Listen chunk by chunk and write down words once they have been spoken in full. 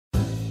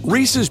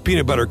Reese's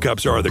Peanut Butter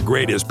Cups are the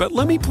greatest, but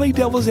let me play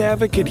devil's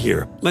advocate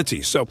here. Let's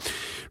see. So,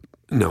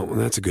 no,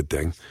 that's a good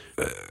thing.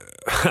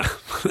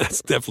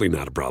 That's definitely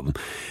not a problem.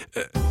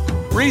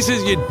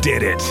 Reese's, you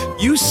did it.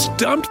 You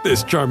stumped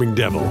this charming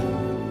devil.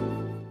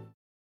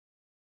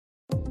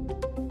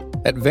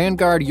 At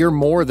Vanguard, you're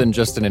more than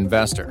just an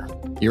investor.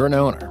 You're an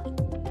owner.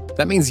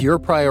 That means your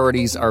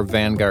priorities are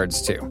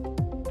Vanguard's too.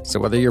 So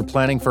whether you're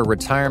planning for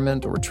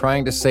retirement or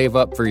trying to save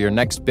up for your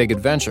next big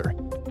adventure,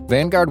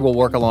 Vanguard will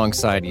work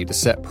alongside you to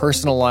set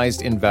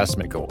personalized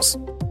investment goals.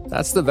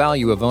 That's the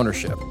value of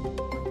ownership.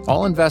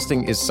 All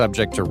investing is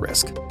subject to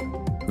risk.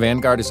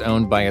 Vanguard is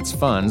owned by its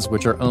funds,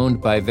 which are owned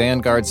by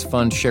Vanguard's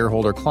fund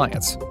shareholder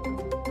clients.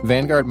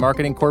 Vanguard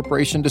Marketing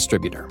Corporation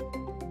Distributor.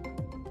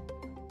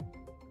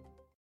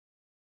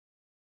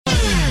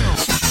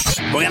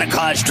 We're going to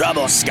cause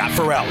trouble. Scott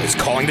Ferrall is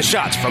calling the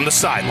shots from the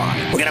sideline.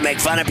 We're going to make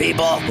fun of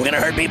people. We're going to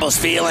hurt people's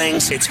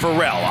feelings. It's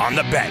Ferrall on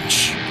the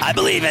bench. I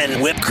believe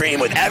in whipped cream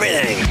with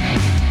everything.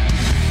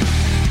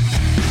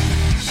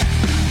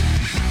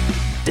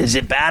 Is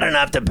it bad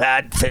enough that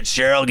Pat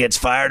Fitzgerald gets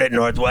fired at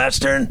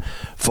Northwestern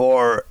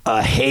for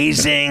a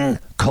hazing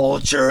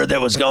culture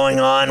that was going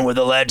on with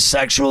alleged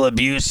sexual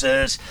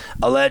abuses,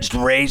 alleged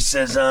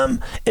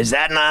racism? Is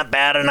that not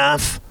bad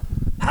enough?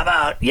 How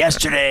about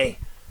yesterday?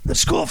 The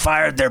school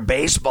fired their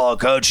baseball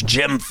coach,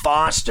 Jim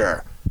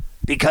Foster,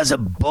 because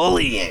of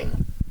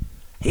bullying.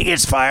 He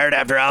gets fired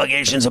after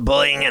allegations of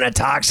bullying in a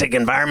toxic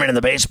environment in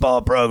the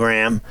baseball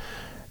program.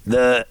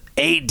 The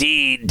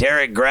AD,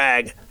 Derek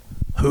Gregg,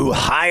 who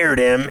hired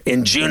him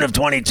in June of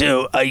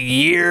 22, a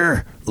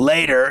year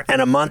later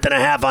and a month and a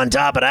half on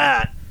top of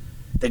that,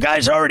 the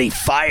guy's already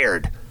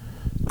fired.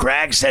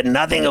 Gregg said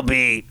nothing will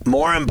be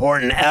more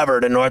important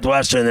ever to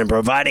Northwestern than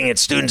providing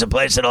its students a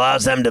place that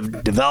allows them to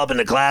develop in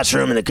the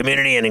classroom, in the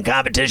community, and in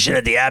competition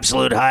at the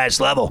absolute highest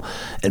level,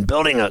 and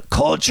building a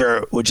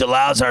culture which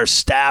allows our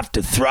staff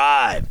to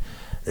thrive.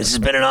 This has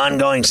been an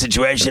ongoing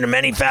situation, and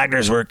many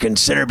factors were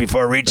considered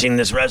before reaching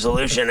this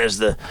resolution. As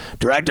the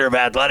director of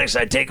athletics,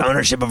 I take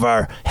ownership of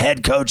our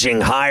head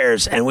coaching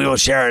hires, and we will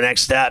share our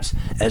next steps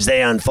as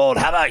they unfold.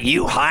 How about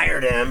you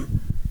hired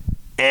him,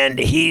 and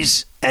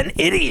he's an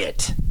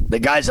idiot? The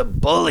guy's a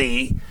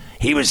bully.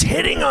 He was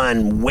hitting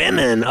on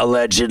women,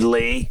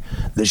 allegedly.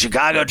 The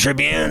Chicago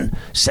Tribune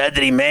said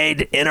that he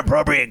made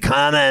inappropriate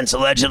comments,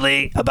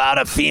 allegedly,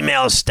 about a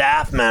female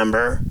staff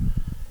member.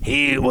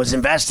 He was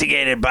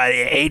investigated by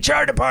the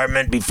HR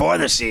department before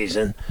the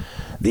season.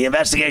 The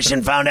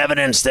investigation found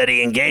evidence that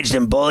he engaged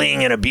in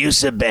bullying and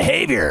abusive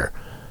behavior.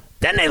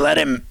 Then they let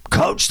him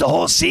coach the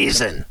whole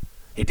season.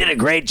 He did a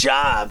great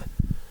job.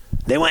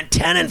 They went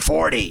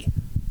 10-40.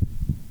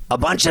 A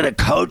bunch of the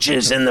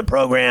coaches in the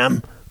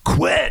program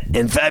quit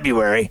in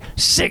February.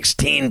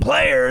 16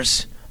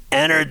 players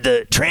entered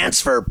the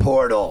transfer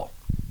portal.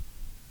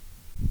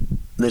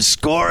 The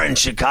Score in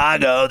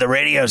Chicago, the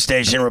radio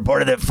station,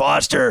 reported that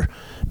Foster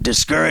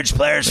discouraged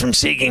players from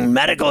seeking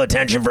medical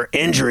attention for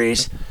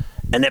injuries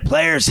and that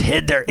players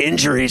hid their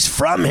injuries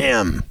from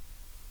him.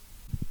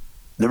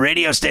 The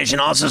radio station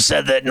also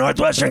said that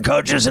Northwestern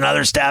coaches and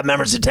other staff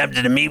members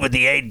attempted to meet with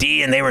the AD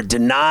and they were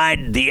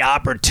denied the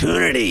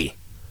opportunity.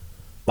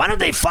 Why don't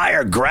they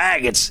fire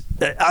Gregg? It's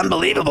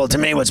unbelievable to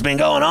me what's been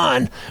going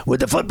on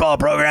with the football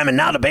program and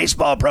now the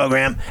baseball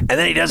program. And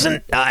then he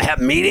doesn't have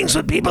meetings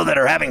with people that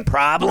are having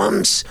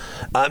problems.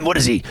 What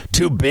is he,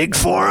 too big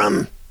for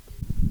him?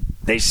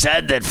 They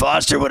said that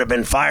Foster would have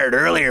been fired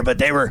earlier, but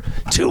they were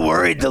too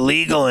worried, the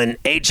legal and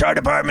HR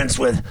departments,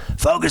 with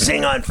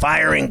focusing on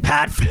firing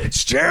Pat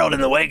Fitzgerald in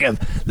the wake of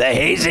the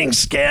hazing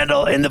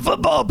scandal in the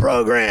football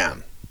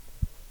program.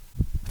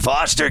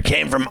 Foster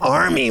came from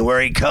Army, where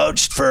he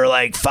coached for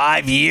like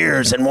 5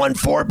 years and won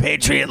 4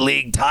 Patriot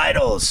League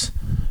titles.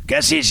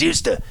 Guess he's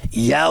used to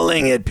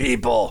yelling at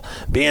people,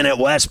 being at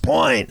West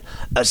Point.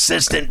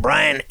 Assistant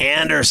Brian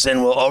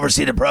Anderson will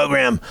oversee the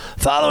program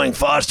following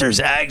Foster's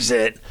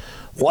exit.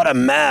 What a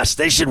mess.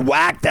 They should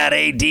whack that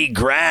AD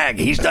Gregg.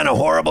 He's done a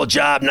horrible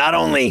job not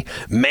only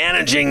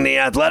managing the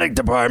athletic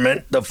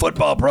department, the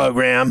football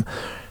program,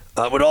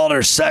 with all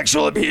their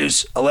sexual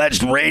abuse,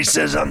 alleged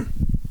racism,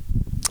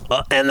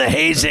 and the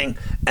hazing,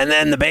 and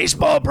then the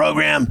baseball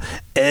program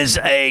is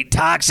a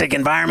toxic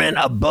environment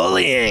of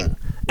bullying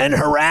and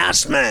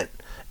harassment,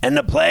 and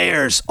the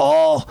players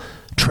all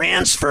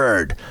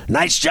transferred.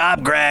 Nice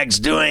job Gregg's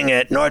doing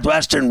at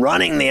Northwestern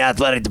running the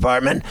athletic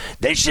department.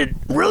 They should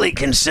really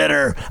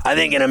consider, I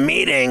think, in a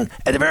meeting,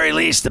 at the very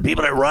least, the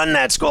people that run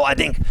that school. I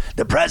think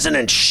the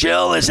president,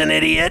 Schill, is an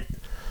idiot.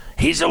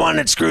 He's the one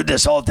that screwed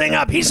this whole thing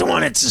up. He's the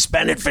one that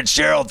suspended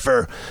Fitzgerald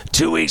for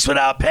 2 weeks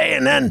without pay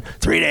and then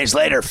 3 days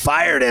later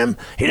fired him.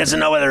 He doesn't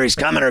know whether he's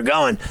coming or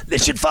going. They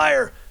should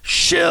fire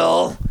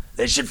Schill.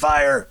 They should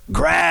fire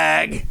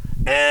Gregg.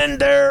 And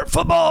their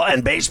football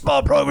and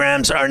baseball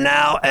programs are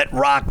now at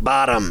rock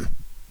bottom.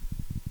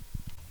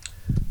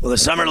 Well, the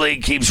Summer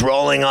League keeps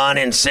rolling on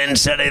in Sin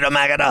City, the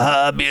Mecca, the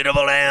hub,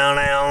 beautiful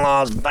downtown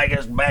Las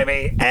Vegas,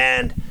 baby.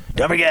 And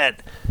don't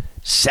forget,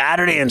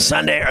 Saturday and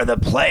Sunday are the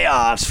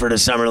playoffs for the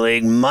Summer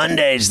League.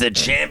 Monday's the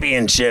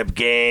championship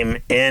game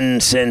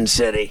in Sin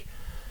City.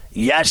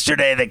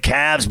 Yesterday, the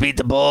Cavs beat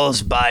the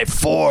Bulls by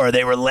 4.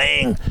 They were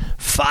laying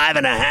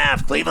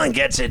 5.5. Cleveland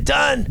gets it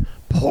done.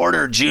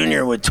 Porter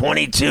Jr. with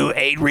 22,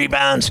 8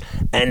 rebounds,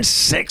 and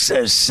 6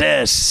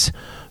 assists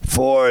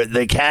for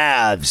the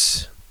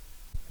Cavs.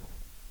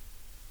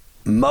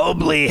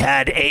 Mobley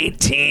had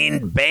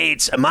 18.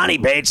 Amani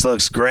Bates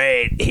looks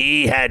great.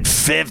 He had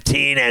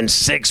 15 and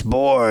 6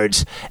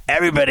 boards.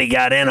 Everybody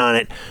got in on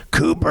it.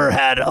 Cooper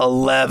had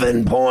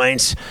 11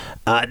 points.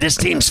 This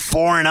team's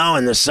 4-0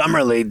 in the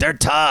Summer League. They're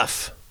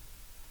tough.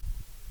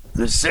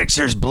 The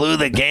Sixers blew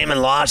the game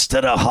and lost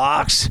to the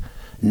Hawks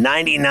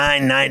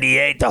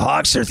 99-98. The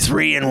Hawks are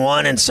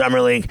 3-1 in Summer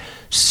League.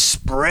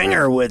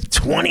 Springer with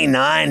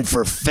 29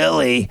 for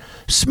Philly.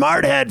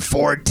 Smart had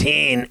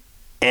 14.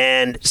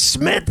 And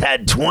Smith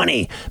had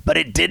 20, but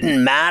it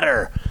didn't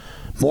matter.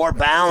 More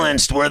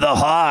balanced were the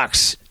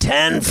Hawks.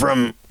 10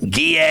 from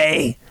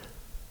Guille.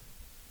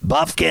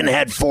 Bufkin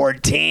had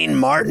 14.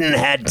 Martin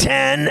had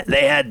 10.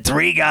 They had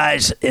 3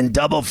 guys in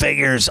double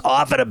figures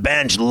off at a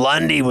bench.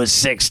 Lundy was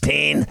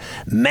 16.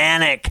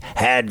 Manick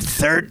had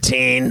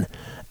 13.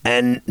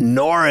 And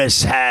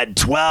Norris had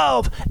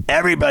 12.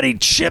 Everybody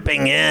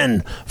chipping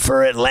in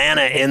for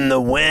Atlanta in the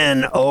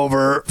win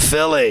over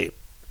Philly.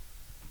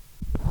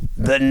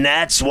 The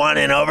Nets won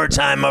in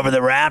overtime over the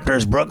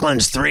Raptors.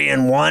 Brooklyn's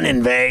 3-1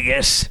 in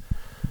Vegas.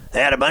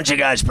 They had a bunch of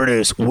guys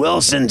produce.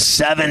 Wilson,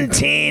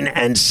 17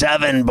 and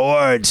 7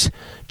 boards.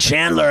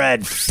 Chandler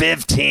had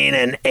 15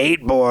 and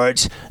 8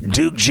 boards.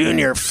 Duke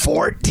Jr.,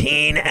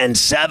 14 and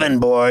 7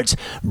 boards.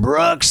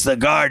 Brooks, the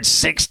guard,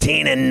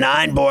 16 and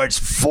 9 boards,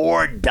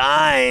 4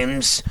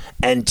 dimes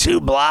and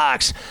 2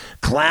 blocks.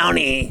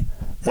 Clowney,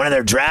 one of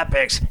their draft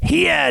picks,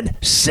 he had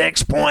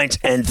 6 points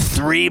and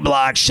 3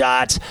 block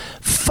shots,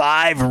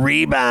 5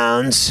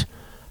 rebounds.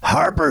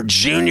 Harper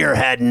Jr.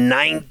 had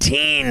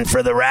 19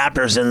 for the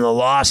Raptors in the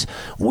loss.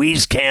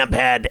 Wieskamp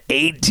had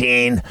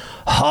 18.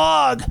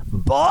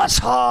 Boss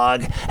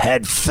Hogg,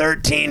 had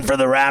 13 for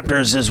the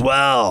Raptors as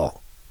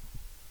well.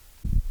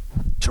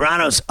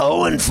 Toronto's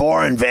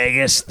 0-4 in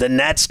Vegas. The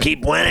Nets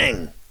keep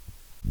winning.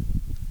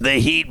 The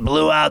Heat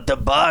blew out the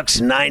Bucks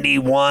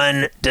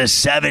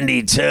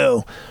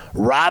 91-72.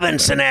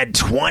 Robinson had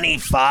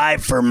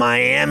 25 for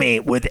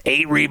Miami with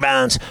 8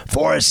 rebounds,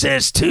 4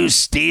 assists, 2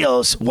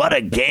 steals. What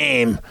a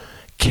game.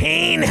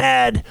 Kane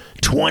had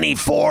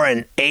 24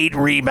 and 8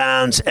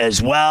 rebounds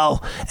as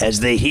well.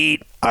 As the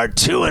Heat are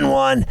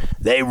 2-1,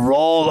 they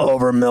roll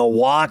over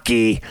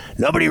Milwaukee.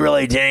 Nobody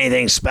really did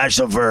anything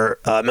special for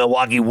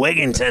Milwaukee.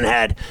 Wigginton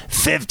had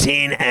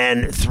 15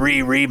 and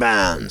 3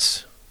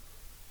 rebounds.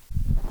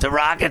 The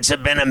Rockets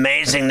have been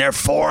amazing. They're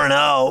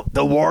 4-0.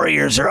 The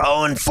Warriors are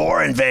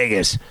 0-4 in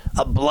Vegas.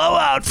 A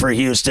blowout for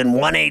Houston,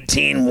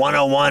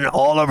 118-101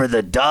 all over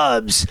the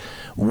Dubs.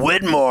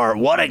 Whitmore,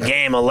 what a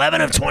game. 11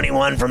 of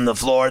 21 from the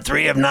floor,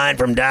 3 of 9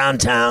 from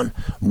downtown.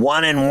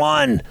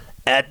 1-1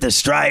 at the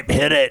stripe,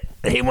 hit it.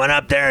 He went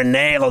up there and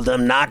nailed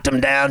him, knocked him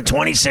down,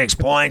 26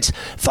 points,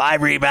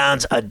 5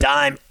 rebounds, a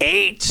dime,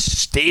 8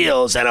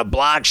 steals, and a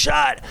block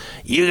shot.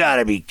 You got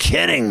to be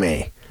kidding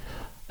me.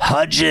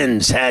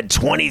 Hudgens had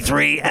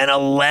 23 and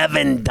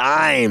 11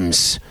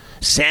 dimes.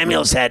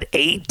 Samuels had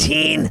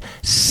 18,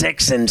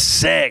 6 and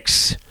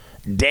 6.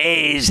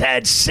 Days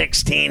had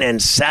 16 and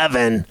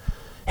 7.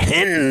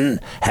 Hinton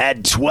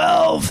had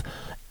 12,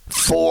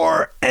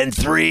 4 and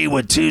 3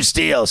 with 2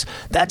 steals.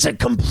 That's a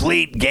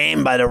complete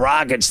game by the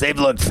Rockets. They've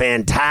looked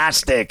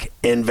fantastic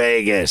in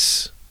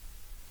Vegas.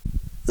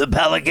 The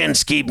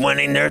Pelicans keep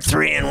winning. They're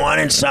 3-1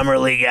 in Summer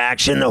League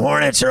action. The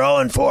Hornets are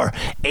 0-4.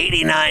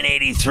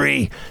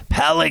 89-83.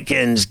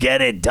 Pelicans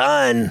get it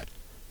done.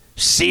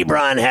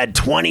 Sebron had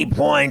 20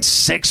 points,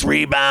 6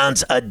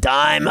 rebounds, a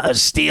dime, a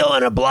steal,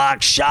 and a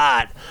block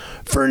shot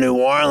for New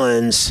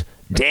Orleans.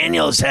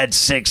 Daniels had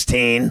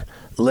 16.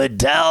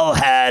 Liddell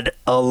had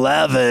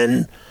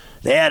 11.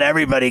 They had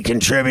everybody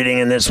contributing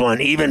in this one.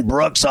 Even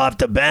Brooks off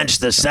the bench,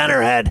 the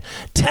center, had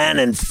 10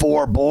 and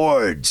 4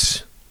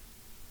 boards.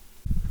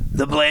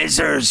 The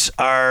Blazers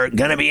are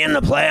going to be in the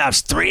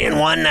playoffs.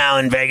 3-1 now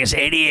in Vegas.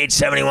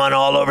 88-71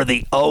 all over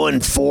the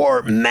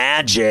 0-4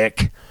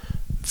 Magic.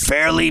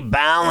 Fairly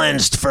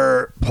balanced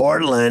for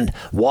Portland.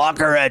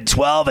 Walker had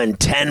 12 and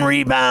 10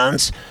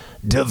 rebounds.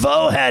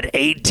 DeVoe had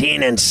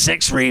 18 and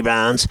 6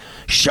 rebounds.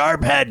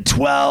 Sharp had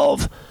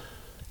 12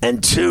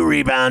 and 2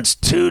 rebounds,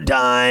 2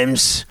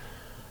 dimes.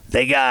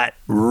 They got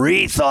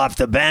Reith off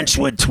the bench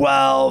with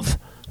 12.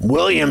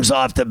 Williams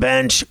off the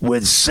bench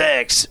with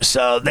 6.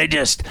 So they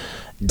just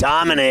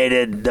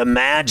dominated the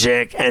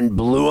Magic and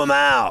blew them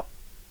out.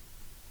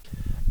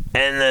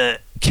 And the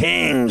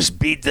Kings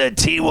beat the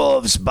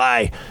T-Wolves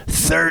by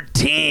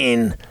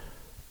 13.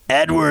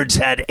 Edwards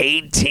had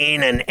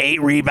 18 and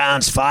 8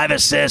 rebounds, 5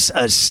 assists,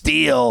 a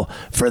steal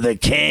for the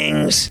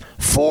Kings.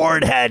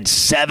 Ford had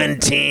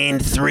 17,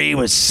 3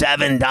 with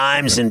 7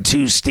 dimes and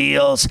 2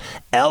 steals.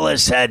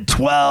 Ellis had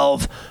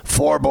 12,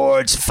 4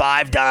 boards,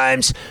 5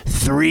 dimes,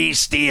 3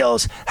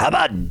 steals. How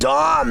about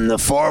Dom, the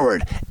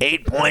forward?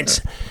 8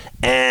 points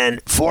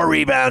and 4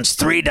 rebounds,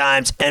 3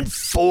 dimes, and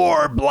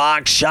 4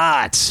 block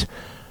shots.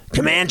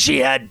 Comanche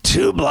had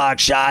 2 block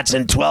shots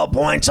and 12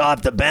 points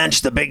off the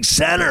bench, the big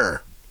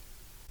center.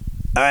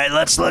 All right,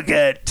 let's look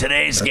at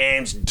today's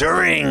games.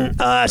 During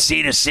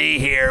C2C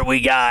here,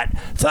 we got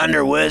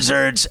Thunder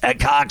Wizards at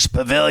Cox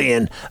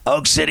Pavilion.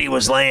 Oak City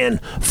was laying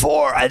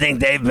 4. I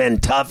think they've been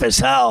tough as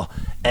hell.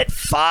 At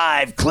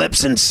 5,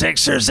 Clips and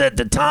Sixers at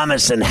the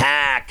Thomas and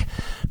Hack.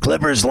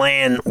 Clippers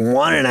laying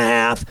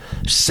 1.5.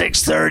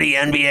 6:30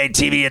 NBA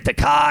TV at the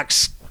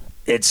Cox.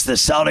 It's the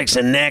Celtics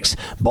and Knicks.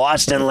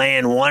 Boston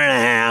laying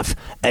 1.5.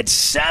 At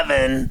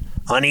 7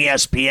 on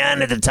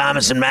ESPN at the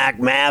Thomas and Mack,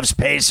 Mavs,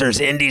 Pacers,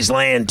 Indies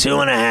laying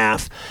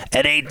 2.5.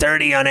 At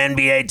 8:30 on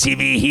NBA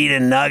TV, Heat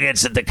and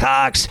Nuggets at the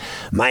Cox.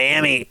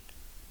 Miami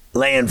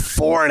laying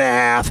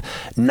 4.5.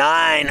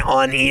 9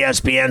 on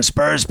ESPN,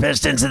 Spurs,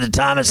 Pistons at the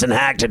Thomas and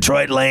Hack.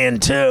 Detroit laying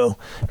 2.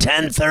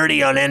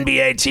 10:30 on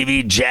NBA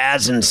TV,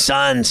 Jazz and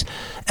Suns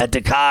at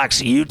the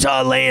Cox.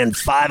 Utah laying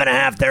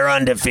 5.5. They're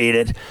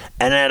undefeated.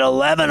 And at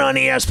 11 on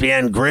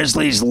ESPN,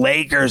 Grizzlies,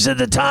 Lakers at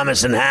the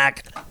Thomas and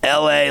Hack.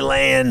 LA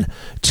laying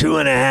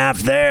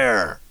 2.5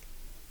 there.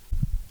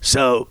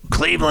 So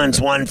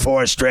Cleveland's won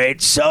 4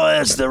 straight. So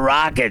has the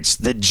Rockets,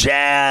 the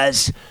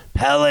Jazz,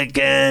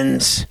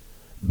 Pelicans,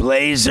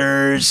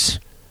 Blazers,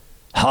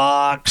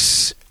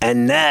 Hawks,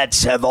 and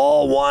Nets have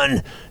all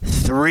won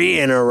 3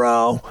 in a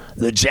row.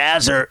 The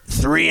Jazz are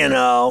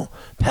 3-0.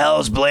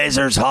 Pels,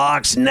 Blazers,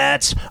 Hawks,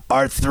 Nets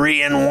are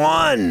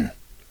 3-1.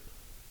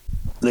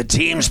 The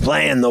teams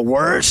playing the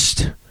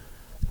worst,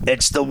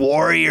 it's the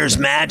Warriors,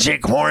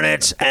 Magic,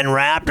 Hornets, and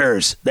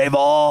Raptors. They've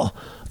all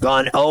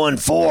gone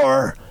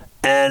 0-4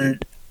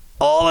 and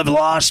all have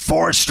lost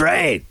 4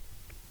 straight.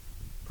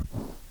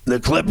 The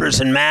Clippers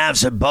and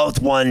Mavs have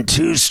both won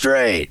 2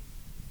 straight.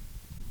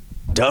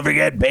 Don't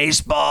forget,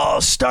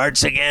 baseball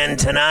starts again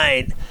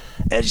tonight.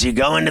 As you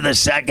go into the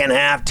second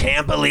half,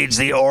 Tampa leads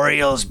the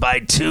Orioles by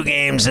 2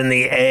 games in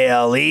the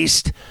AL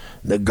East.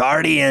 The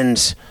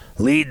Guardians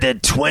lead the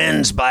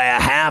Twins by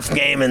a half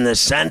game in the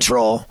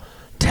Central.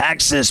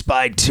 Texas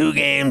by 2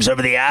 games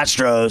over the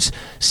Astros.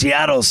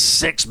 Seattle's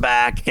 6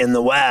 back in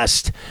the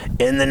West.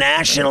 In the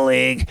National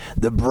League,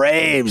 the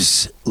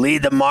Braves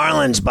lead the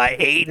Marlins by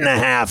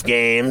 8.5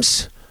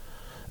 games.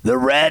 The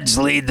Reds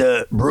lead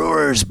the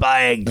Brewers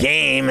by a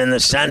game in the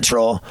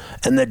Central.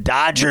 And the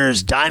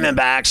Dodgers,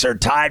 Diamondbacks are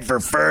tied for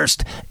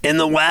first in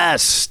the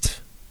West.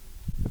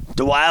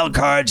 The wild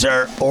cards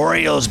are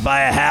Orioles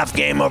by a half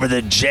game over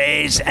the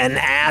Jays and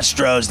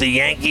Astros. The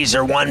Yankees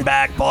are 1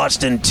 back,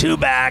 Boston 2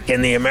 back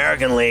in the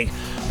American League.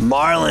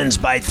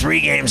 Marlins by 3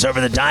 games over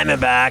the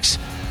Diamondbacks.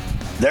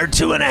 They're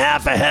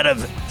 2.5 ahead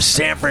of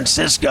San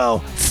Francisco.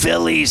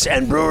 Phillies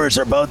and Brewers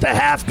are both a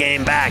half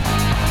game back.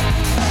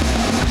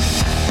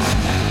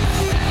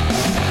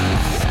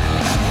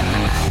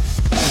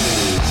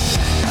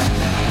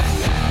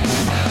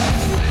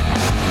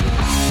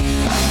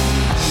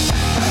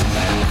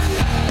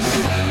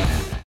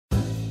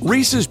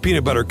 Reese's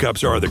Peanut Butter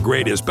Cups are the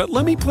greatest, but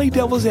let me play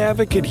devil's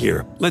advocate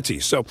here. Let's see.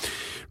 So,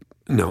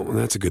 no,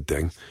 that's a good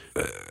thing.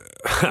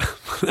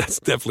 That's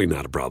definitely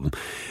not a problem.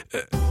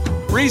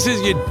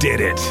 Reese's, you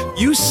did it.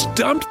 You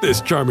stumped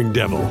this charming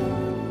devil.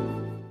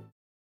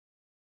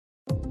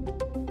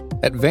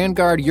 At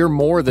Vanguard, you're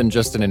more than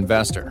just an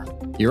investor.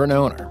 You're an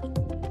owner.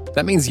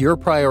 That means your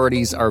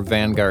priorities are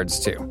Vanguard's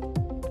too.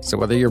 So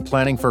whether you're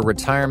planning for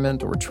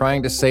retirement or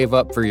trying to save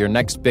up for your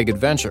next big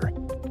adventure,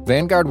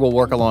 Vanguard will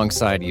work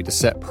alongside you to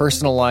set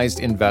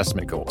personalized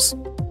investment goals.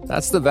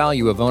 That's the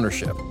value of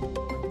ownership.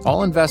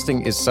 All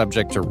investing is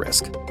subject to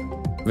risk.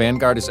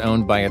 Vanguard is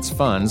owned by its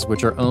funds,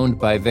 which are owned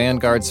by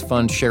Vanguard's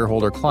fund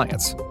shareholder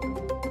clients.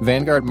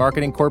 Vanguard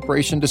Marketing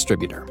Corporation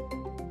Distributor.